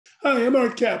Hi, I'm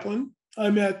Art Kaplan.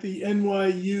 I'm at the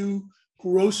NYU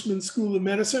Grossman School of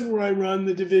Medicine, where I run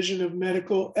the Division of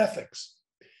Medical Ethics.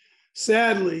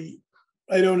 Sadly,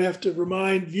 I don't have to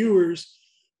remind viewers,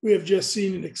 we have just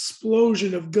seen an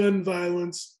explosion of gun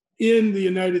violence in the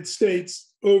United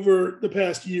States over the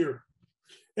past year.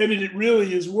 I mean, it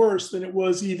really is worse than it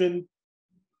was even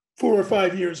 4 or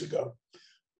 5 years ago.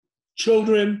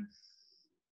 Children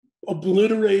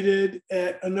obliterated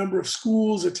at a number of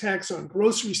schools, attacks on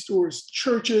grocery stores,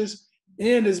 churches,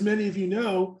 and as many of you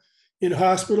know, in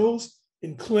hospitals,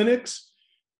 in clinics.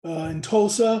 In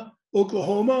Tulsa,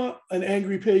 Oklahoma, an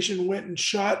angry patient went and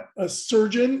shot a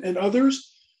surgeon and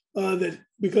others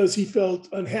because he felt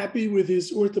unhappy with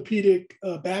his orthopedic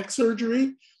back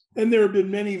surgery. And there have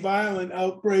been many violent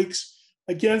outbreaks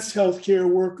against healthcare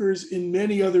workers in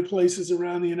many other places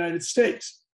around the United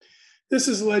States. This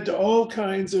has led to all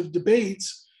kinds of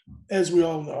debates, as we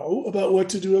all know, about what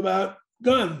to do about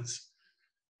guns.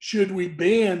 Should we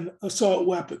ban assault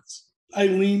weapons? I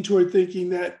lean toward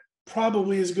thinking that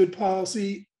probably is a good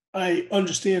policy. I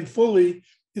understand fully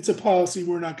it's a policy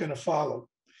we're not going to follow.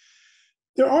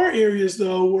 There are areas,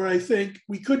 though, where I think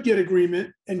we could get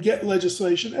agreement and get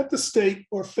legislation at the state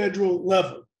or federal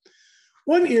level.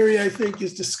 One area I think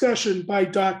is discussion by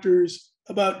doctors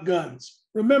about guns.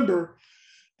 Remember,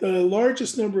 the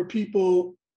largest number of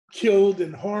people killed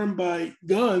and harmed by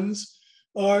guns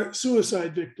are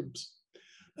suicide victims.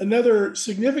 Another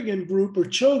significant group are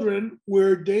children,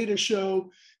 where data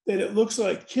show that it looks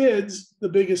like kids, the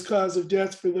biggest cause of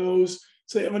death for those,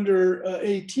 say, under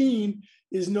 18,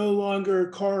 is no longer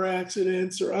car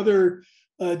accidents or other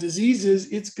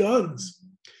diseases, it's guns.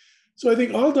 So I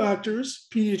think all doctors,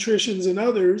 pediatricians, and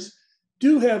others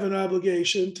do have an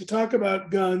obligation to talk about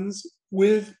guns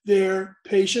with their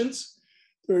patients.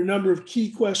 There are a number of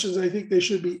key questions I think they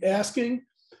should be asking,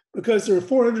 because there are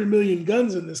 400 million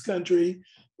guns in this country,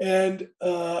 and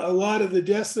a lot of the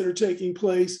deaths that are taking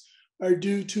place are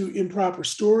due to improper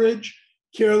storage,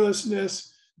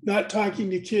 carelessness, not talking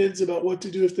to kids about what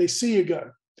to do if they see a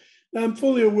gun. Now, I'm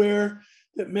fully aware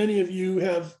that many of you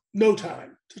have no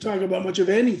time to talk about much of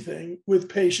anything with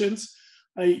patients.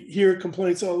 I hear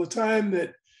complaints all the time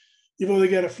that you've only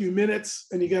got a few minutes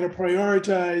and you got to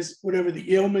prioritize whatever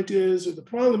the ailment is or the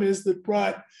problem is that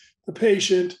brought the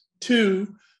patient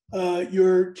to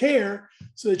your care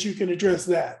so that you can address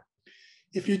that.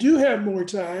 If you do have more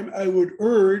time, I would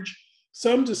urge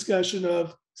some discussion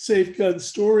of safe gun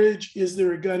storage. Is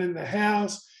there a gun in the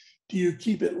house? Do you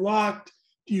keep it locked?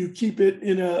 Do you keep it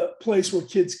in a place where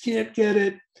kids can't get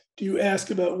it? Do you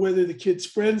ask about whether the kids'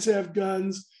 friends have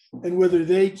guns and whether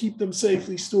they keep them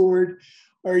safely stored?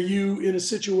 Are you in a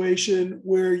situation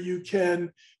where you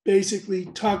can basically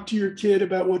talk to your kid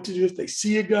about what to do if they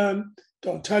see a gun,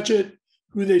 don't touch it,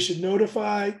 who they should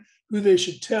notify, who they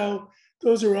should tell?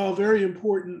 Those are all very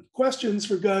important questions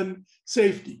for gun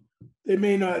safety. They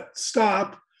may not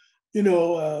stop,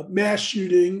 mass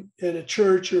shooting at a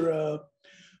church or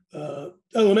a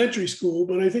elementary school,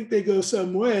 but I think they go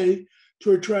some way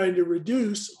toward trying to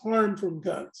reduce harm from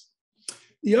guns.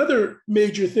 The other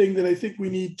major thing that I think we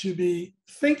need to be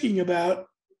thinking about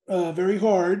very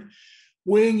hard,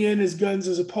 weighing in as guns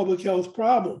as a public health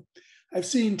problem. I've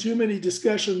seen too many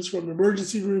discussions from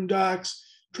emergency room docs,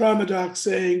 trauma docs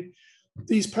saying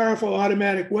these powerful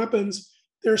automatic weapons,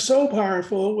 they're so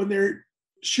powerful when they're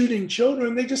shooting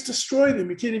children, they just destroy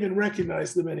them. You can't even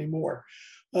recognize them anymore.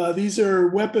 These are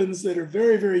weapons that are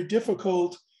very, very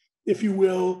difficult, if you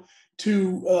will,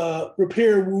 to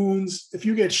repair wounds. If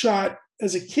you get shot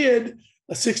as a kid,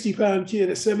 a 60-pound kid,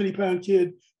 a 70-pound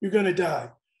kid, you're going to die.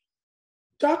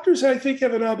 Doctors, I think,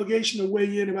 have an obligation to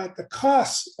weigh in about the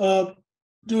costs of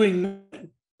doing nothing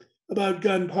about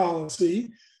gun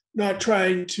policy, not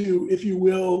trying to, if you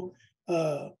will,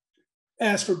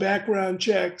 ask for background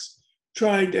checks,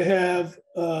 trying to have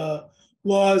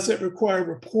laws that require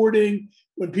reporting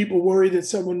when people worry that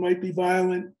someone might be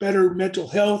violent, better mental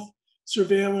health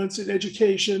surveillance and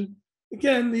education.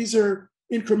 Again, these are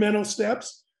incremental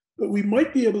steps, but we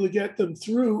might be able to get them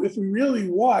through if we really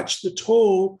watch the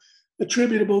toll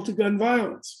attributable to gun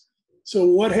violence. So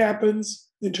what happens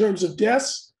in terms of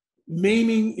deaths,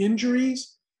 maiming,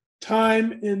 injuries,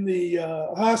 time in the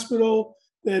hospital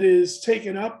that is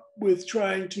taken up with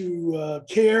trying to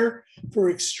care for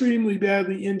extremely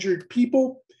badly injured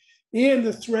people, and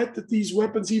the threat that these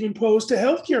weapons even pose to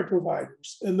healthcare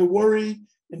providers and the worry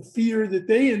and fear that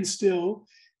they instill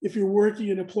if you're working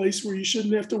in a place where you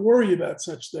shouldn't have to worry about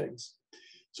such things.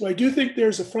 So I do think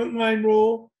there's a frontline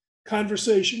role,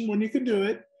 conversation when you can do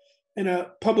it, and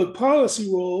a public policy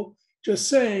role, just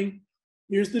saying,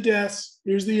 here's the deaths,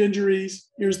 here's the injuries,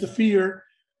 here's the fear.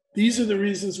 These are the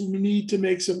reasons we need to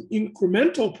make some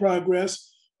incremental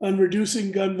progress on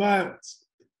reducing gun violence.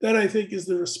 That, I think, is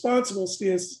the responsible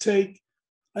stance to take.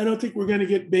 I don't think we're going to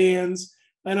get bans.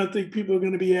 I don't think people are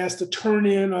going to be asked to turn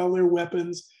in all their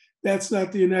weapons. That's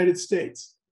not the United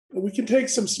States. But we can take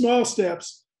some small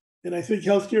steps, and I think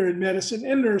healthcare and medicine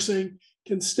and nursing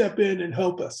can step in and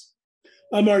help us.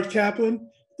 I'm Art Kaplan,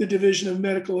 the Division of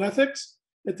Medical Ethics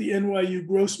at the NYU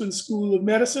Grossman School of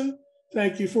Medicine.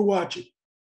 Thank you for watching.